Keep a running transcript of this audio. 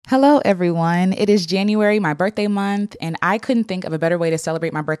Hello, everyone. It is January, my birthday month, and I couldn't think of a better way to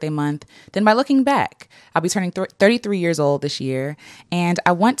celebrate my birthday month than by looking back. I'll be turning 33 years old this year, and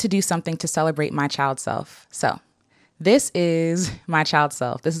I want to do something to celebrate my child self. So, this is my child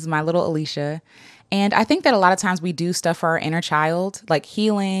self. This is my little Alicia. And I think that a lot of times we do stuff for our inner child, like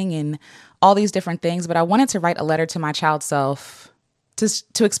healing and all these different things, but I wanted to write a letter to my child self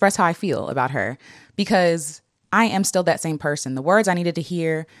to express how I feel about her, because I am still that same person. The words I needed to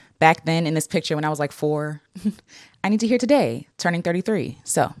hear back then in this picture when I was like 4, I need to hear today, turning 33.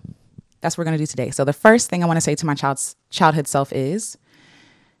 So that's what we're going to do today. So the first thing I want to say to my childhood self is,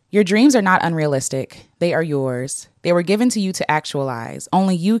 your dreams are not unrealistic. They are yours. They were given to you to actualize.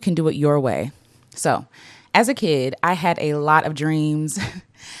 Only you can do it your way. So as a kid, I had a lot of dreams.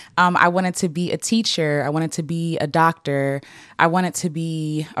 I wanted to be a teacher. I wanted to be a doctor. I wanted to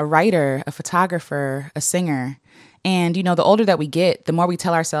be a writer, a photographer, a singer. And, the older that we get, the more we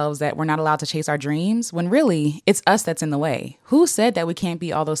tell ourselves that we're not allowed to chase our dreams, when really it's us that's in the way. Who said that we can't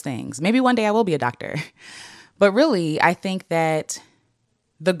be all those things? Maybe one day I will be a doctor. But really, I think that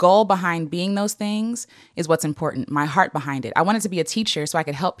the goal behind being those things is what's important, my heart behind it. I wanted to be a teacher so I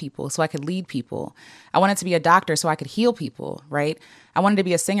could help people, so I could lead people. I wanted to be a doctor so I could heal people, right? I wanted to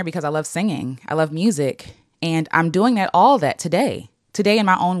be a singer because I love singing. I love music. And I'm doing all that today in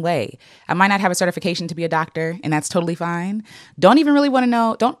my own way. I might not have a certification to be a doctor, and that's totally fine. Don't even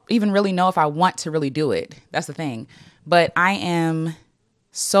really know if I want to really do it. That's the thing. But I am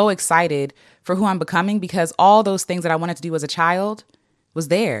so excited for who I'm becoming, because all those things that I wanted to do as a child was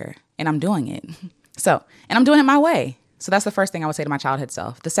there, and I'm doing it. And I'm doing it my way. So that's the first thing I would say to my childhood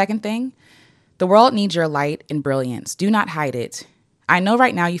self. The second thing, the world needs your light and brilliance. Do not hide it. I know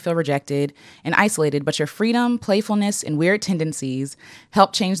right now you feel rejected and isolated, but your freedom, playfulness, and weird tendencies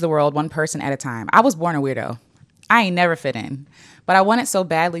help change the world one person at a time. I was born a weirdo. I ain't never fit in, but I wanted so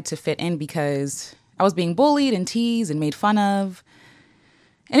badly to fit in because I was being bullied and teased and made fun of.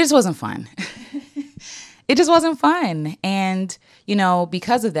 And it just wasn't fun. It just wasn't fun. And,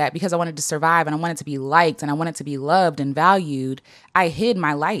 because of that, because I wanted to survive and I wanted to be liked and I wanted to be loved and valued, I hid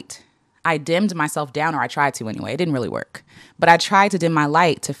my light. I dimmed myself down, or I tried to anyway. It didn't really work. But I tried to dim my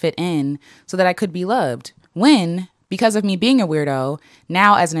light to fit in so that I could be loved. Because of me being a weirdo,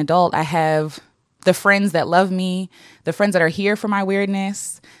 now as an adult, I have the friends that love me, the friends that are here for my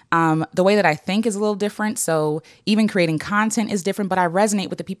weirdness. The way that I think is a little different. So even creating content is different, but I resonate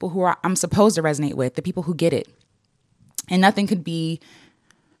with the people who I'm supposed to resonate with, the people who get it. And nothing could be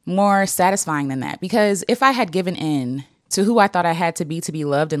more satisfying than that. Because if I had given in to who I thought I had to be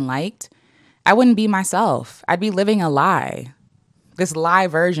loved and liked, I wouldn't be myself. I'd be living a lie, this lie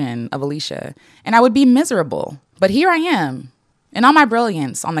version of Alicia, and I would be miserable. But here I am, in all my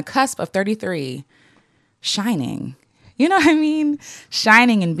brilliance, on the cusp of 33, shining. You know what I mean?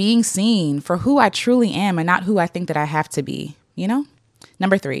 Shining and being seen for who I truly am and not who I think that I have to be,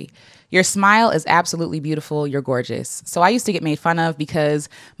 Number 3, your smile is absolutely beautiful. You're gorgeous. So I used to get made fun of because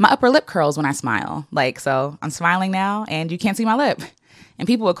my upper lip curls when I smile. So I'm smiling now and you can't see my lip. And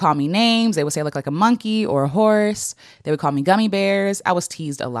people would call me names. They would say I look like a monkey or a horse. They would call me gummy bears. I was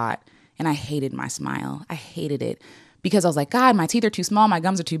teased a lot. And I hated my smile. I hated it because I was like, God, my teeth are too small. My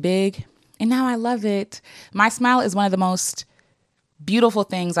gums are too big. And now I love it. My smile is one of the most beautiful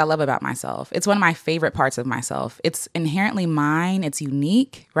things I love about myself. It's one of my favorite parts of myself. It's inherently mine. It's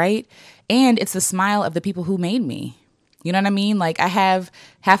unique, right? And it's the smile of the people who made me. You know what I mean? I have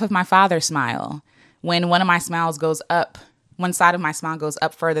half of my father's smile. When one of my smiles goes up, one side of my smile goes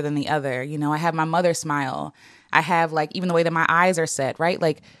up further than the other. I have my mother's smile. I have even the way that my eyes are set,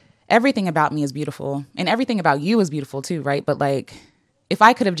 right? Everything about me is beautiful, and everything about you is beautiful too, right? But if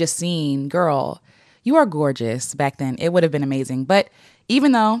I could have just seen, girl, you are gorgeous back then, it would have been amazing. But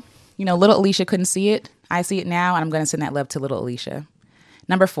even though, little Alicia couldn't see it, I see it now, and I'm going to send that love to little Alicia.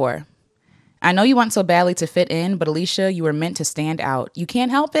 Number 4, I know you want so badly to fit in, but Alicia, you were meant to stand out. You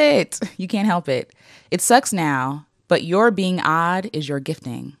can't help it. You can't help it. It sucks now, but your being odd is your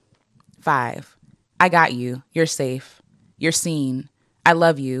gifting. 5, I got you. You're safe. You're seen. I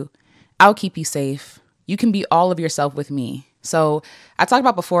love you. I'll keep you safe. You can be all of yourself with me. So I talked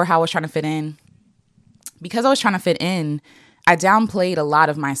about before how I was trying to fit in. Because I was trying to fit in, I downplayed a lot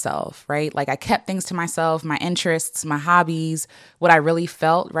of myself, right? I kept things to myself, my interests, my hobbies, what I really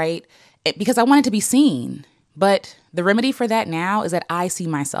felt, right? Because I wanted to be seen. But the remedy for that now is that I see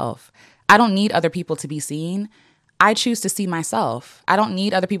myself. I don't need other people to be seen. I choose to see myself. I don't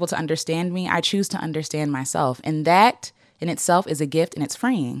need other people to understand me. I choose to understand myself. And that in itself is a gift, and it's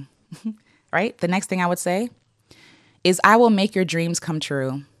freeing, right? The next thing I would say is I will make your dreams come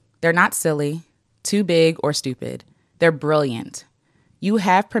true. They're not silly, too big, or stupid. They're brilliant. You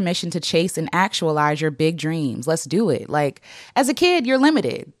have permission to chase and actualize your big dreams. Let's do it. Like, as a kid, you're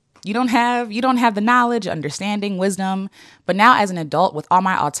limited. You don't have the knowledge, understanding, wisdom. But now as an adult with all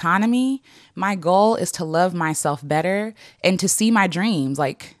my autonomy, my goal is to love myself better and to see my dreams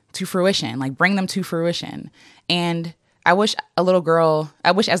like to fruition, like bring them to fruition. And I wish as a little girl,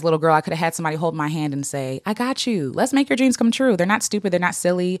 I could have had somebody hold my hand and say, I got you. Let's make your dreams come true. They're not stupid. They're not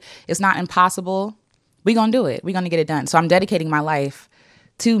silly. It's not impossible. We're going to do it. We're going to get it done. So I'm dedicating my life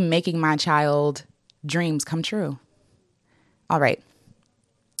to making my child dreams come true. All right.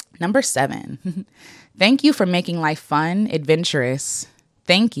 Number 7, thank you for making life fun, adventurous.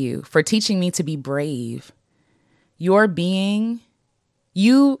 Thank you for teaching me to be brave. You're before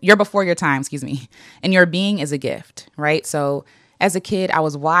your time, and your being is a gift, right? So as a kid, I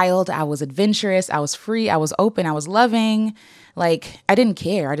was wild, I was adventurous, I was free, I was open, I was loving. Like, I didn't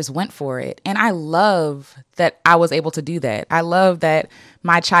care. I just went for it. And I love that I was able to do that. I love that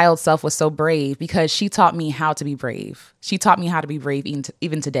my child self was so brave because she taught me how to be brave. She taught me how to be brave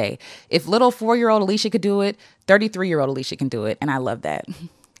even today. If little 4-year-old Alicia could do it, 33-year-old Alicia can do it. And I love that.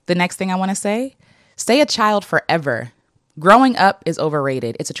 The next thing I want to say, stay a child forever. Growing up is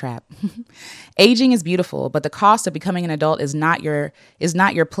overrated. It's a trap. Aging is beautiful, but the cost of becoming an adult is not your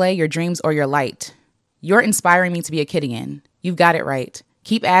play, your dreams, or your light. You're inspiring me to be a kid again. You've got it right.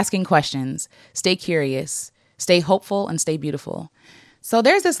 Keep asking questions. Stay curious. Stay hopeful and stay beautiful. So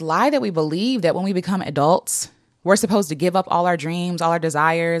there's this lie that we believe that when we become adults, we're supposed to give up all our dreams, all our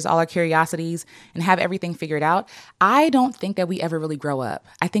desires, all our curiosities, and have everything figured out. I don't think that we ever really grow up.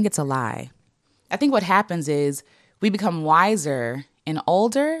 I think it's a lie. I think what happens is we become wiser and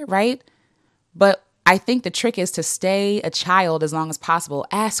older, right? But I think the trick is to stay a child as long as possible.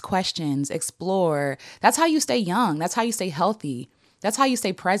 Ask questions, explore. That's how you stay young. That's how you stay healthy. That's how you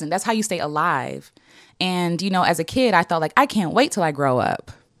stay present. That's how you stay alive. And, as a kid, I thought like, I can't wait till I grow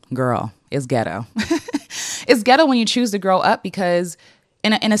up. Girl, it's ghetto. It's ghetto when you choose to grow up because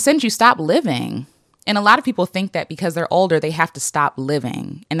in a sense, you stop living. And a lot of people think that because they're older, they have to stop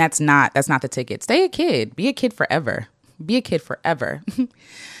living. And that's not the ticket. Stay a kid. Be a kid forever. Be a kid forever.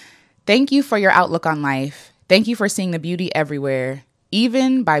 Thank you for your outlook on life. Thank you for seeing the beauty everywhere,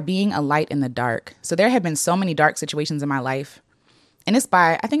 even by being a light in the dark. So there have been so many dark situations in my life. And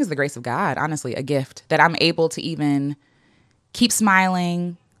I think it's the grace of God, honestly, a gift that I'm able to even keep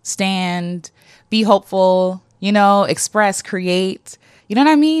smiling, stand, be hopeful, express, create. You know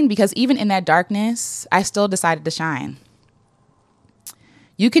what I mean? Because even in that darkness, I still decided to shine.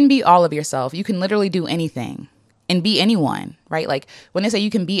 You can be all of yourself. You can literally do anything. And be anyone, right? Like when they say you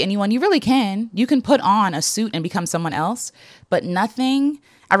can be anyone, you really can. You can put on a suit and become someone else. But nothing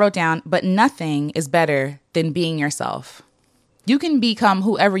is better than being yourself. You can become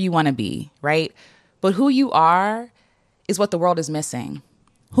whoever you want to be, right? But who you are is what the world is missing.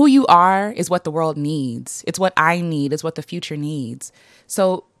 Who you are is what the world needs. It's what I need. It's what the future needs.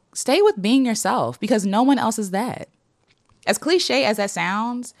 So stay with being yourself because no one else is that. As cliche as that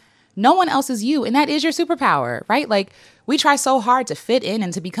sounds, no one else is you. And that is your superpower, right? Like we try so hard to fit in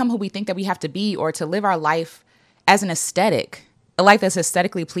and to become who we think that we have to be or to live our life as an aesthetic, a life that's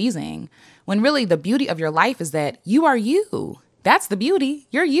aesthetically pleasing, when really the beauty of your life is that you are you. That's the beauty.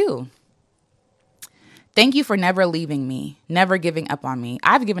 You're you. Thank you for never leaving me, never giving up on me.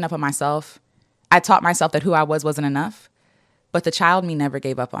 I've given up on myself. I taught myself that who I was wasn't enough, but the child me never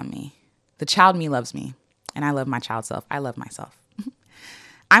gave up on me. The child me loves me, and I love my child self. I love myself.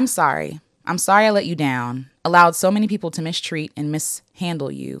 I'm sorry. I'm sorry I let you down, allowed so many people to mistreat and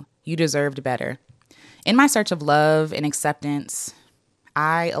mishandle you. You deserved better. In my search of love and acceptance,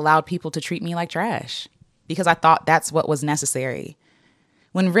 I allowed people to treat me like trash because I thought that's what was necessary.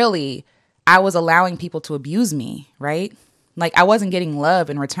 When really, I was allowing people to abuse me, right? Like I wasn't getting love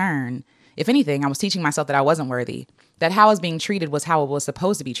in return. If anything, I was teaching myself that I wasn't worthy, that how I was being treated was how it was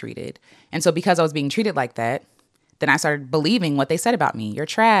supposed to be treated. And so because I was being treated like that, then I started believing what they said about me. You're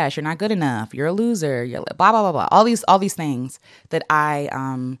trash. You're not good enough. You're a loser. You're blah, blah, blah, blah. All these things that I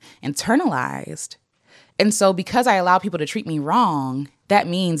internalized. And so because I allow people to treat me wrong, that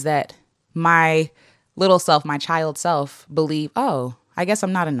means that my little self, my child self, believe, oh, I guess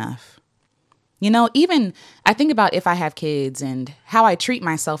I'm not enough. Even I think about if I have kids and how I treat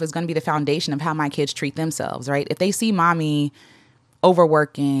myself is going to be the foundation of how my kids treat themselves, right? If they see mommy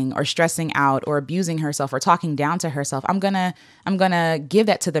overworking or stressing out or abusing herself or talking down to herself, I'm going to give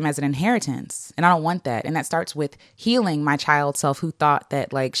that to them as an inheritance. And I don't want that. And that starts with healing my child self who thought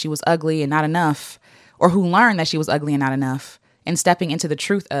that like she was ugly and not enough, or who learned that she was ugly and not enough, and stepping into the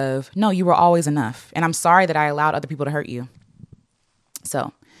truth of, no, you were always enough. And I'm sorry that I allowed other people to hurt you.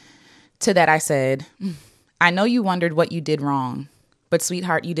 So to that I said, I know you wondered what you did wrong, But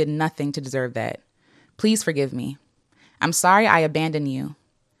sweetheart, you did nothing to deserve that. Please forgive me. I'm sorry I abandoned you,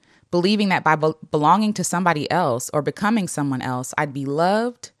 believing that by belonging to somebody else or becoming someone else, I'd be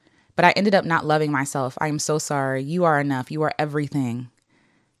loved, but I ended up not loving myself. I am so sorry. You are enough. You are everything.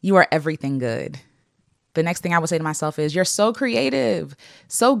 You are everything good. The next thing I would say to myself is, you're so creative,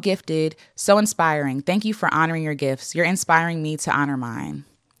 so gifted, so inspiring. Thank you for honoring your gifts. You're inspiring me to honor mine.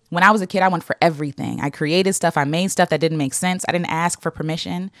 When I was a kid, I went for everything. I created stuff. I made stuff that didn't make sense. I didn't ask for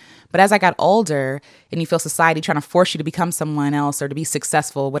permission. But as I got older and you feel society trying to force you to become someone else or to be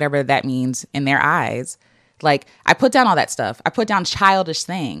successful, whatever that means in their eyes, like I put down all that stuff. I put down childish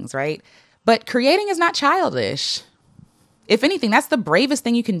things, right? But creating is not childish. If anything, that's the bravest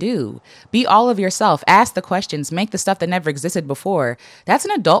thing you can do. Be all of yourself. Ask the questions. Make the stuff that never existed before. That's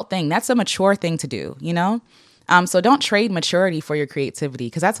an adult thing. That's a mature thing to do, you know? So don't trade maturity for your creativity,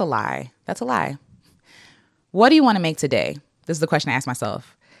 because that's a lie. That's a lie. What do you want to make today? This is the question I ask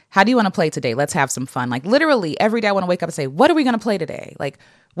myself. How do you want to play today? Let's have some fun. Like literally every day I want to wake up and say, what are we going to play today? Like,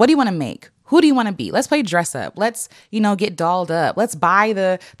 what do you want to make? Who do you want to be? Let's play dress up. Let's, get dolled up. Let's buy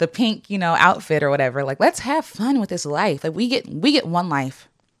the pink, outfit or whatever. Like, let's have fun with this life. Like we get one life,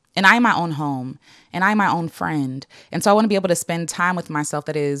 and I'm my own home, and I'm my own friend. And so I want to be able to spend time with myself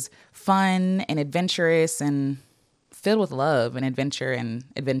that is fun and adventurous and filled with love and adventure and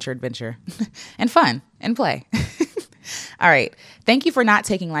adventure and fun and play. All right. Thank you for not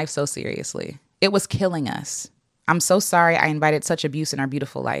taking life so seriously. It was killing us. I'm so sorry I invited such abuse in our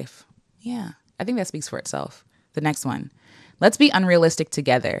beautiful life. Yeah, I think that speaks for itself. The next one. Let's be unrealistic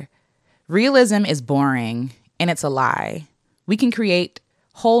together. Realism is boring, and it's a lie. We can create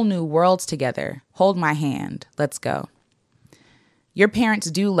whole new worlds together. Hold my hand. Let's go. Your parents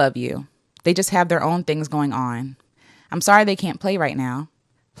do love you. They just have their own things going on. I'm sorry they can't play right now.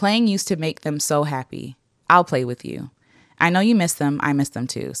 Playing used to make them so happy. I'll play with you. I know you miss them. I miss them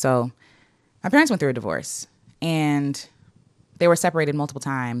too. So my parents went through a divorce, and they were separated multiple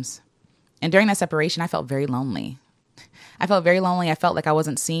times. And during that separation, I felt very lonely. I felt like I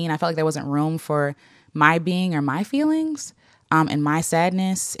wasn't seen. I felt like there wasn't room for my being or my feelings and my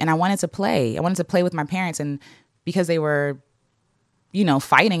sadness. And I wanted to play. I wanted to play with my parents. And because they were,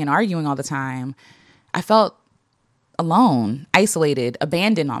 fighting and arguing all the time, I felt alone, isolated,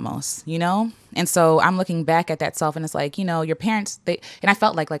 abandoned almost, And so I'm looking back at that self, and it's like, your parents, and I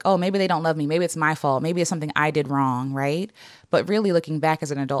felt like, oh, maybe they don't love me. Maybe it's my fault. Maybe it's something I did wrong, right? But really looking back as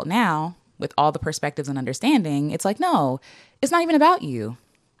an adult now, with all the perspectives and understanding, it's like, no, it's not even about you.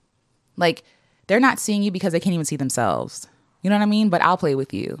 Like, they're not seeing you because they can't even see themselves. You know what I mean? But I'll play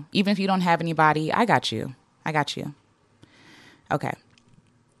with you. Even if you don't have anybody, I got you. Okay.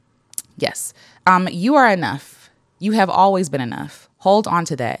 Yes. You are enough. You have always been enough. Hold on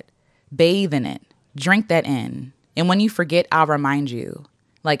to that. Bathe in it. Drink that in. And when you forget, I'll remind you.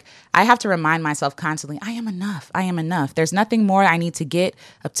 Like, I have to remind myself constantly, I am enough. I am enough. There's nothing more I need to get,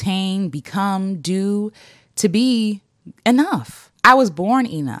 obtain, become, do to be enough. I was born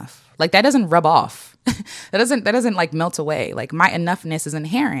enough. Like, that doesn't rub off. That doesn't like melt away. Like, my enoughness is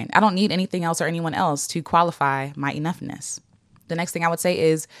inherent. I don't need anything else or anyone else to qualify my enoughness. The next thing I would say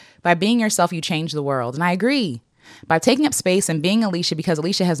is, by being yourself, you change the world. And I agree. By taking up space and being Alicia, because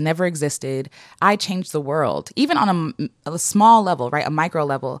Alicia has never existed, I changed the world. Even on a small level, right? A micro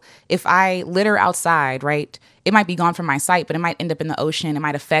level. If I litter outside, right? It might be gone from my sight, but it might end up in the ocean. It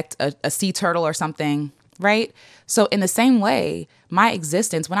might affect a sea turtle or something, right? So in the same way, my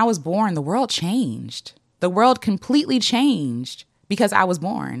existence, when I was born, the world changed. The world completely changed because I was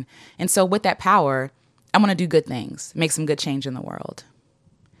born. And so with that power, I'm going to do good things, make some good change in the world.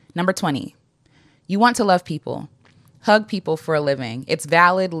 Number 20. You want to love people, hug people for a living. It's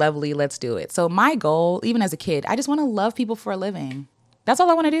valid, lovely, let's do it. So my goal, even as a kid, I just want to love people for a living. That's all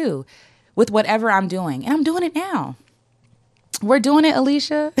I want to do with whatever I'm doing. And I'm doing it now. We're doing it,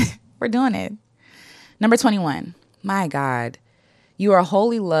 Alicia. We're doing it. Number 21. My God, you are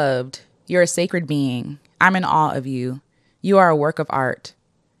wholly loved. You're a sacred being. I'm in awe of you. You are a work of art.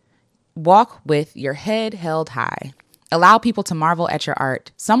 Walk with your head held high. Allow people to marvel at your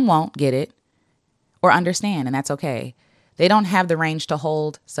art. Some won't get it or understand, and that's okay. They don't have the range to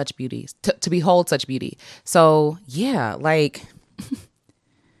hold such beauties, to behold such beauty. So yeah, like,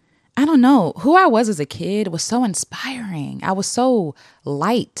 I don't know. Who I was as a kid was so inspiring. I was so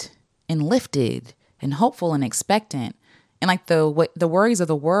light and lifted and hopeful and expectant. And like the worries of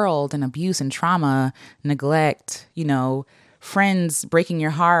the world and abuse and trauma, neglect, friends breaking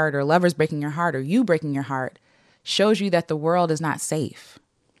your heart or lovers breaking your heart or you breaking your heart shows you that the world is not safe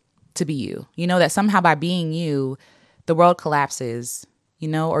to be you. That somehow by being you, the world collapses,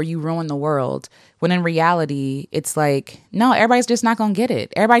 or you ruin the world. When in reality, it's like, no, everybody's just not going to get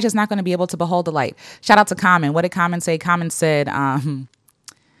it. Everybody's just not going to be able to behold the light. Shout out to Common. What did Common say? Common said,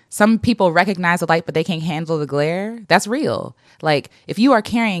 some people recognize the light, but they can't handle the glare. That's real. Like, if you are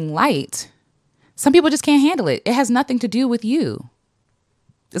carrying light, some people just can't handle it. It has nothing to do with you.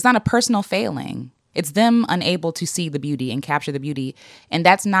 It's not a personal failing. It's them unable to see the beauty and capture the beauty. And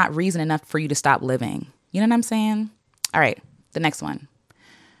that's not reason enough for you to stop living. You know what I'm saying? All right, the next one.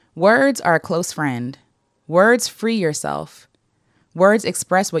 Words are a close friend. Words free yourself. Words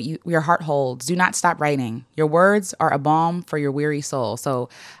express what your heart holds. Do not stop writing. Your words are a balm for your weary soul. So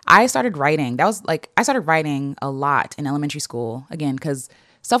I started writing. I started writing a lot in elementary school, again, because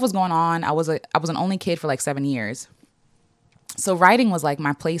stuff was going on. I was an only kid for like 7 years. So writing was like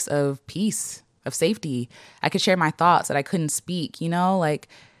my place of peace, of safety. I could share my thoughts that I couldn't speak,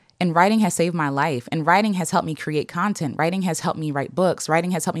 and writing has saved my life. And writing has helped me create content. Writing has helped me write books.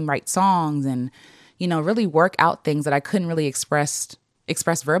 Writing has helped me write songs and really work out things that I couldn't really express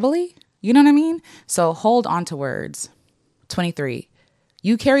verbally. You know what I mean? So hold on to words. 23.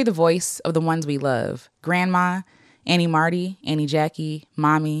 You carry the voice of the ones we love. Grandma, Annie Marty, Annie Jackie,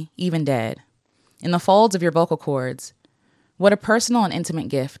 Mommy, even Dad. In the folds of your vocal cords. What a personal and intimate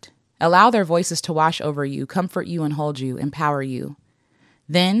gift. Allow their voices to wash over you, comfort you and hold you, empower you.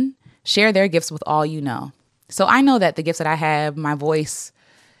 Then share their gifts with all you know. So I know that the gifts that I have, my voice,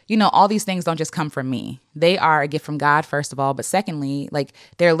 all these things don't just come from me. They are a gift from God, first of all. But secondly, like,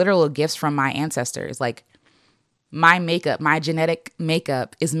 they're literal gifts from my ancestors. Like, my makeup, my genetic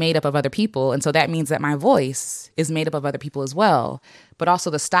makeup is made up of other people. And so that means that my voice is made up of other people as well. But also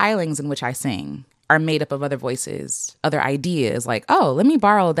the stylings in which I sing are made up of other voices, other ideas. Like, oh, let me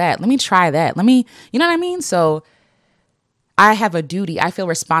borrow that. Let me try that. You know what I mean? So I have a duty, I feel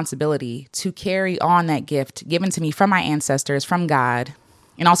responsibility to carry on that gift given to me from my ancestors, from God,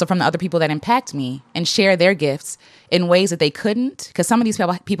 and also from the other people that impact me, and share their gifts in ways that they couldn't, because some of these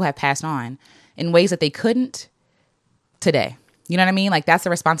people have passed on, in ways that they couldn't today. You know what I mean? Like, that's the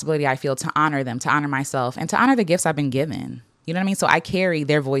responsibility I feel, to honor them, to honor myself, and to honor the gifts I've been given. You know what I mean? So I carry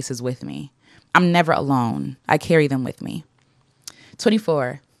their voices with me. I'm never alone. I carry them with me.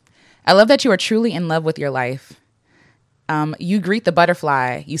 24. I love that you are truly in love with your life. You greet the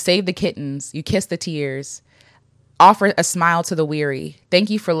butterfly. You save the kittens. You kiss the tears. Offer a smile to the weary. Thank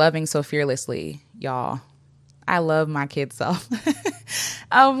you for loving so fearlessly, y'all. I love my kid self.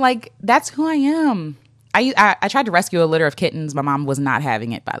 Like, that's who I am. I tried to rescue a litter of kittens. My mom was not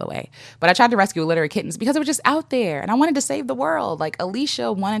having it, by the way. But I tried to rescue a litter of kittens because it was just out there. And I wanted to save the world. Like,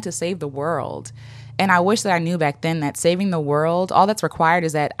 Alicia wanted to save the world. And I wish that I knew back then that saving the world, all that's required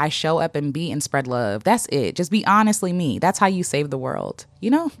is that I show up and be and spread love. That's it. Just be honestly me. That's how you save the world,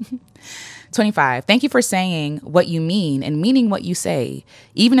 25. Thank you for saying what you mean and meaning what you say,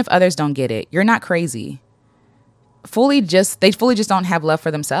 even if others don't get it. You're not crazy. They fully just don't have love for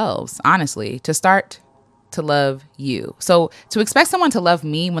themselves, honestly, to start to love you. So to expect someone to love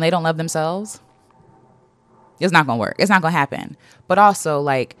me when they don't love themselves, it's not going to work. It's not going to happen. But also,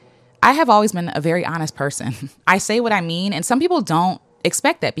 like, I have always been a very honest person. I say what I mean, and some people don't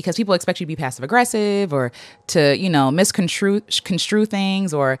expect that because people expect you to be passive aggressive or to, misconstrue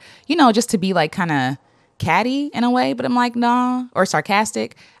things or, just to be like kind of catty in a way. But I'm like, no, or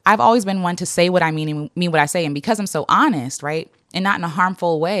sarcastic. I've always been one to say what I mean and mean what I say. And because I'm so honest, right? And not in a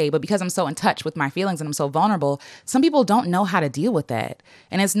harmful way, but because I'm so in touch with my feelings and I'm so vulnerable, some people don't know how to deal with that.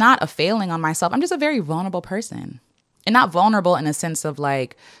 And it's not a failing on myself. I'm just a very vulnerable person. And not vulnerable in a sense of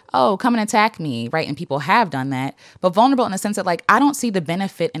like, oh, come and attack me, right? And people have done that. But vulnerable in the sense that, like, I don't see the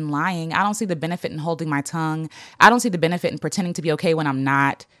benefit in lying. I don't see the benefit in holding my tongue. I don't see the benefit in pretending to be okay when I'm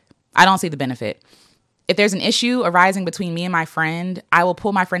not. I don't see the benefit. If there's an issue arising between me and my friend, I will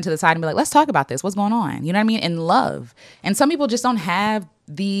pull my friend to the side and be like, let's talk about this. What's going on? You know what I mean? In love. And some people just don't have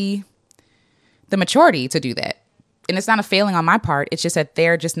the maturity to do that. And it's not a failing on my part. It's just that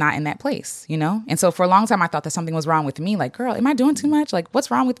they're just not in that place, And so for a long time, I thought that something was wrong with me. Like, girl, am I doing too much? Like,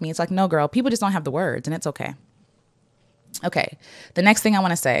 what's wrong with me? It's like, no, girl, people just don't have the words, and it's okay. Okay. The next thing I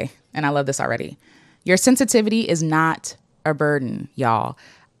want to say, and I love this already. Your sensitivity is not a burden, y'all.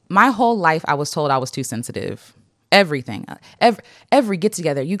 My whole life, I was told I was too sensitive. Everything, every get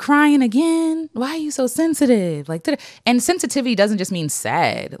together. You crying again? Why are you so sensitive? Like, and sensitivity doesn't just mean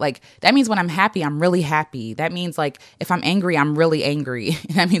sad. Like, that means when I'm happy, I'm really happy. That means like if I'm angry, I'm really angry.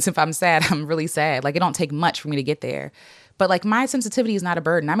 That means if I'm sad, I'm really sad. Like, it don't take much for me to get there. But like, my sensitivity is not a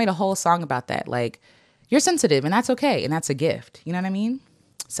burden. I made a whole song about that. Like, you're sensitive, and that's okay, and that's a gift. You know what I mean?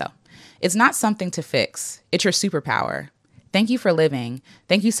 So, it's not something to fix. It's your superpower. Thank you for living.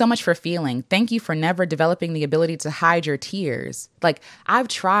 Thank you so much for feeling. Thank you for never developing the ability to hide your tears. Like, I've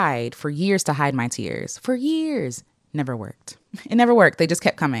tried for years to hide my tears. For years. Never worked. It never worked. They just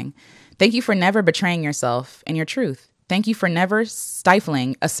kept coming. Thank you for never betraying yourself and your truth. Thank you for never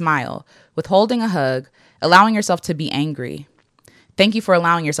stifling a smile, withholding a hug, allowing yourself to be angry. Thank you for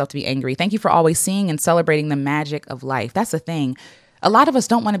allowing yourself to be angry. Thank you for always seeing and celebrating the magic of life. That's the thing. A lot of us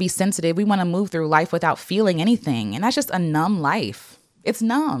don't want to be sensitive. We want to move through life without feeling anything. And that's just a numb life. It's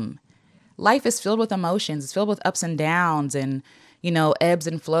numb. Life is filled with emotions. It's filled with ups and downs and, ebbs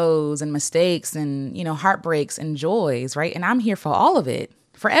and flows and mistakes and, heartbreaks and joys, right? And I'm here for all of it,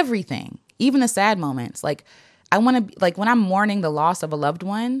 for everything, even the sad moments. Like, I want to, like, when I'm mourning the loss of a loved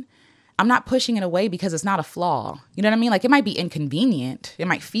one, I'm not pushing it away because it's not a flaw. You know what I mean? Like, it might be inconvenient. It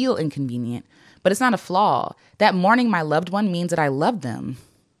might feel inconvenient, but it's not a flaw. That mourning my loved one means that I love them.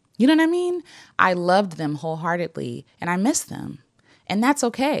 You know what I mean? I loved them wholeheartedly and I miss them. And that's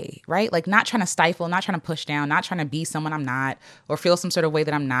okay, right? Like, not trying to stifle, not trying to push down, not trying to be someone I'm not or feel some sort of way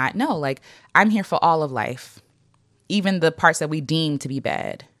that I'm not. No, like, I'm here for all of life, even the parts that we deem to be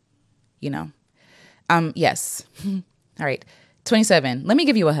bad, Yes. All right. 27. Let me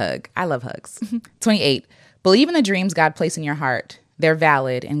give you a hug. I love hugs. 28. Believe in the dreams God placed in your heart. They're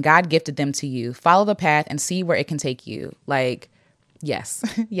valid and God gifted them to you. Follow the path and see where it can take you. Like, yes,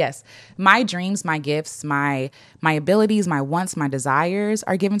 yes. My dreams, my gifts, my abilities, my wants, my desires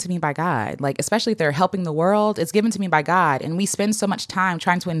are given to me by God. Like, especially if they're helping the world, it's given to me by God. And we spend so much time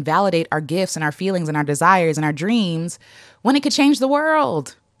trying to invalidate our gifts and our feelings and our desires and our dreams when it could change the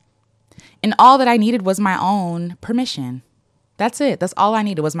world. And all that I needed was my own permission. That's it. That's all I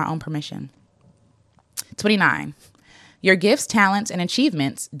needed was my own permission. 29. Your gifts, talents, and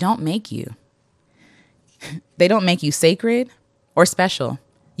achievements don't make you. They don't make you sacred or special.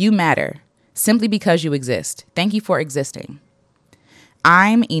 You matter simply because you exist. Thank you for existing.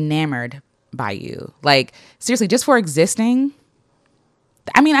 I'm enamored by you. Like, seriously, just for existing.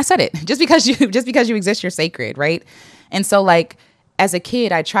 I mean, I said it. Just because you exist, you're sacred, right? And so, like, as a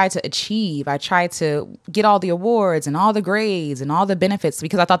kid, I tried to achieve. I tried to get all the awards and all the grades and all the benefits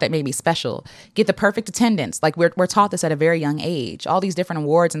because I thought that made me special. Get the perfect attendance. Like, we're taught this at a very young age, all these different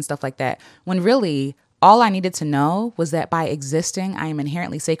awards and stuff like that. When really, all I needed to know was that by existing, I am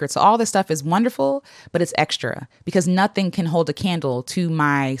inherently sacred. So all this stuff is wonderful, but it's extra because nothing can hold a candle to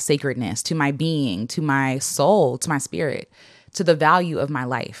my sacredness, to my being, to my soul, to my spirit, to the value of my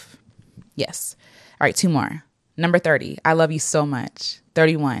life. Yes. All right, 2 more. Number 30, I love you so much.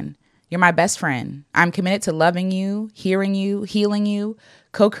 31, you're my best friend. I'm committed to loving you, hearing you, healing you,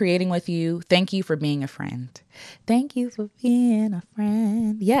 co-creating with you. Thank you for being a friend. Thank you for being a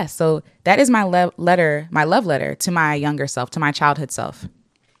friend. Yes, so that is my love letter to my younger self, to my childhood self,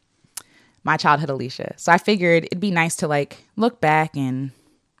 my childhood Alicia. So I figured it'd be nice to like look back and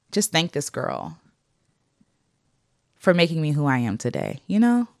just thank this girl for making me who I am today,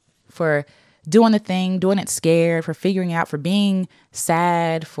 for doing the thing, doing it scared, for figuring out, for being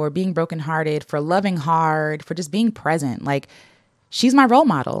sad, for being brokenhearted, for loving hard, for just being present. Like, she's my role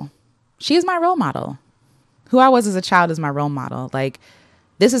model. She is my role model. Who I was as a child is my role model. Like,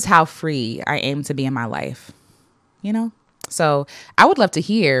 this is how free I aim to be in my life, So I would love to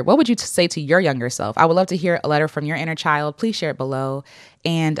hear, what would you say to your younger self? I would love to hear a letter from your inner child. Please share it below.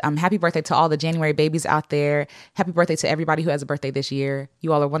 And happy birthday to all the January babies out there. Happy birthday to everybody who has a birthday this year.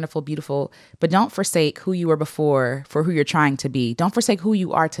 You all are wonderful, beautiful. But don't forsake who you were before for who you're trying to be. Don't forsake who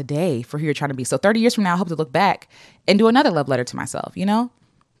you are today for who you're trying to be. So 30 years from now, I hope to look back and do another love letter to myself,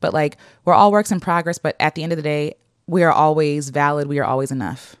 But like, we're all works in progress. But at the end of the day, we are always valid. We are always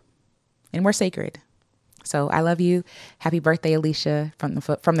enough. And we're sacred. So I love you. Happy birthday, Alicia, from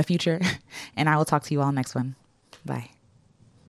the future. And I will talk to you all next one. Bye.